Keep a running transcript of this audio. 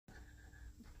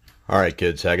All right,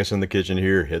 kids, Haggis in the kitchen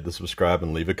here. Hit the subscribe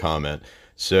and leave a comment.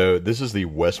 So this is the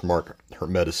Westmark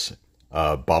Hermetus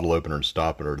bottle opener and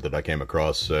stopper that I came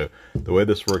across. So the way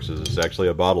this works is it's actually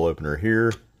a bottle opener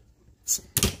here.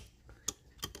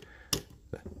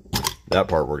 That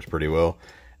part works pretty well.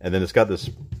 And then it's got this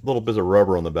little bit of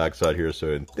rubber on the back side here.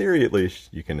 So in theory, at least,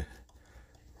 you can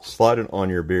slide it on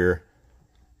your beer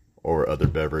or other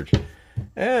beverage.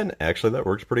 And actually, that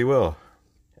works pretty well.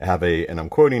 Have a, and I'm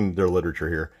quoting their literature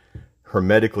here,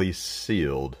 hermetically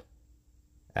sealed,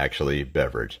 actually,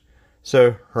 beverage.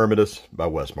 So, Hermetus by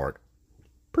Westmark.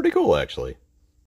 Pretty cool, actually.